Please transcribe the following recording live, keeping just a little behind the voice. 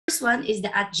first one is the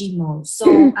AT.G Mall.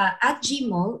 So AT.G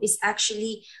Mall is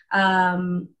actually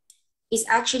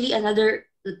another.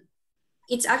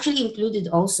 It's actually included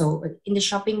also in the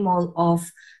shopping mall of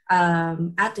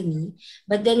Atomy.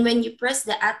 But then when you press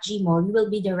the AT.G Mall, you will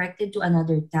be directed to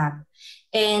another tab.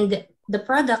 And the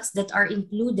products that are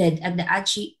included at the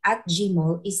AT.G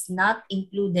Mall is not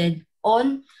included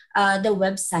on the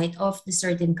website of the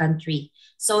certain country.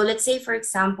 So let's say, for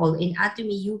example, in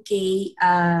Atomy UK,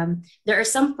 there are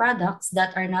some products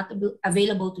that are not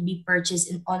available to be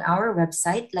purchased on our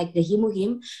website, like the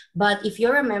Himuhim. But if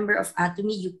you're a member of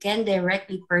Atomy, you can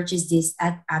directly purchase this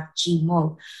at AT.G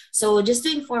Mall. So just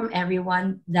to inform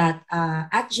everyone that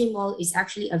AT.G Mall is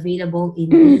actually available in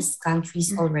these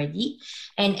countries already,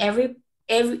 and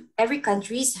every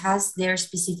countries has their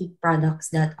specific products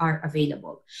that are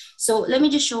available. So let me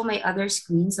just show my other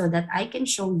screen so that I can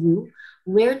show you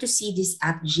where to see this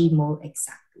AT.G Mall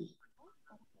exactly.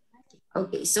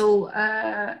 Okay, so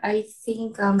I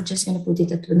think I'm just gonna put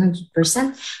it at 100%.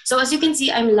 So as you can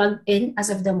see, I'm logged in as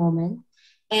of the moment,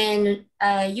 and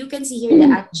you can see here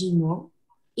the AT.G Mall.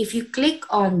 If you click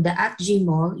on the AT.G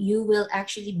Mall, you will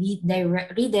actually be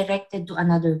redirected to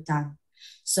another tab.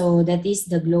 So that is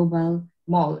the global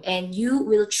mall, and you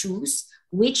will choose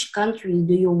which country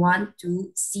do you want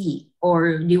to see,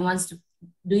 or do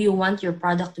you want your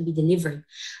product to be delivered.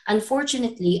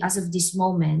 Unfortunately, as of this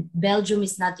moment, Belgium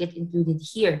is not yet included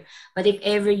here. But if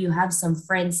ever you have some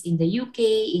friends in the UK,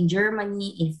 in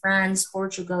Germany, in France,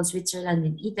 Portugal, Switzerland,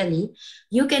 and Italy,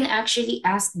 you can actually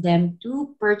ask them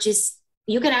to purchase.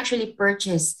 You can actually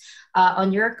purchase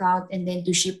on your account and then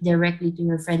to ship directly to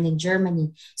your friend in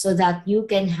Germany, so that you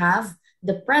can have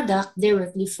the product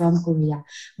directly from Korea.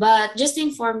 But just to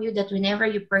inform you that whenever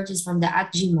you purchase from the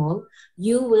AT.G Mall,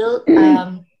 you will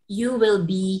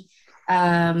be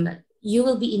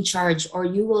in charge, or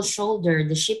you will shoulder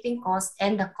the shipping cost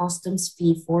and the customs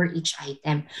fee for each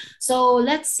item. So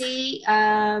let's say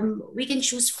we can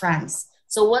choose France.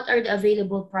 So what are the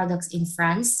available products in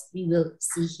France? We will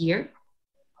see here.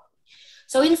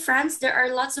 So in France, there are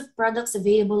lots of products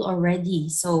available already.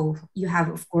 So you have,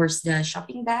 of course, the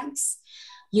shopping bags.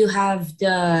 You have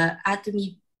the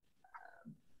Atomy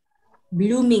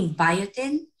Blooming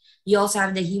Biotin. You also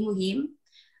have the Himuhim.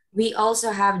 We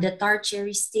also have the Tart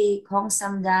Cherry Stick, Hong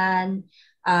Samdan,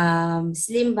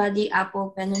 Slim Body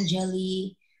Apple Penon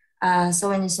Jelly,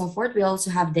 so on and so forth. We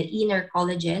also have the Inner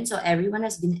Collagen. So everyone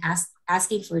has been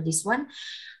asking for this one.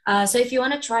 So if you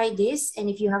want to try this, and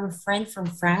if you have a friend from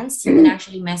France, you can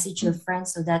actually message your friend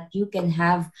so that you can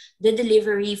have the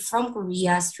delivery from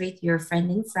Korea straight to your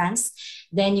friend in France.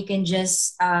 Then you can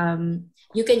just have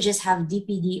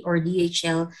DPD or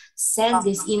DHL send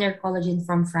this Inner Collagen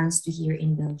from France to here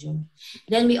in Belgium.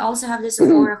 Then we also have the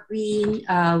Sephora Queen.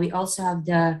 We also have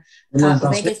the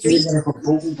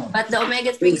Omega-3. But the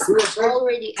Omega-3 is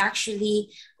already actually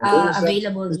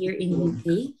available here in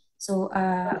UK. So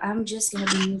I'm just going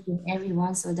to be muting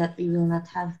everyone so that we will not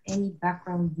have any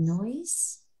background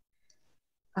noise.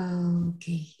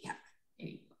 Okay, yeah, there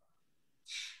you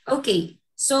go. Okay,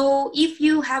 so if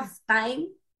you have time,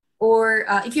 or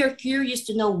if you're curious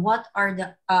to know what are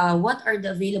the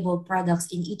available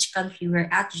products in each country where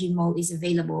AT.G Mall is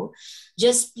available,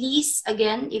 just please,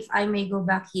 again, if I may go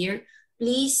back here,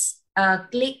 please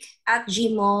click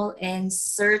AT.G Mall and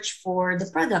search for the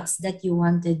products that you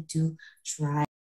wanted to try.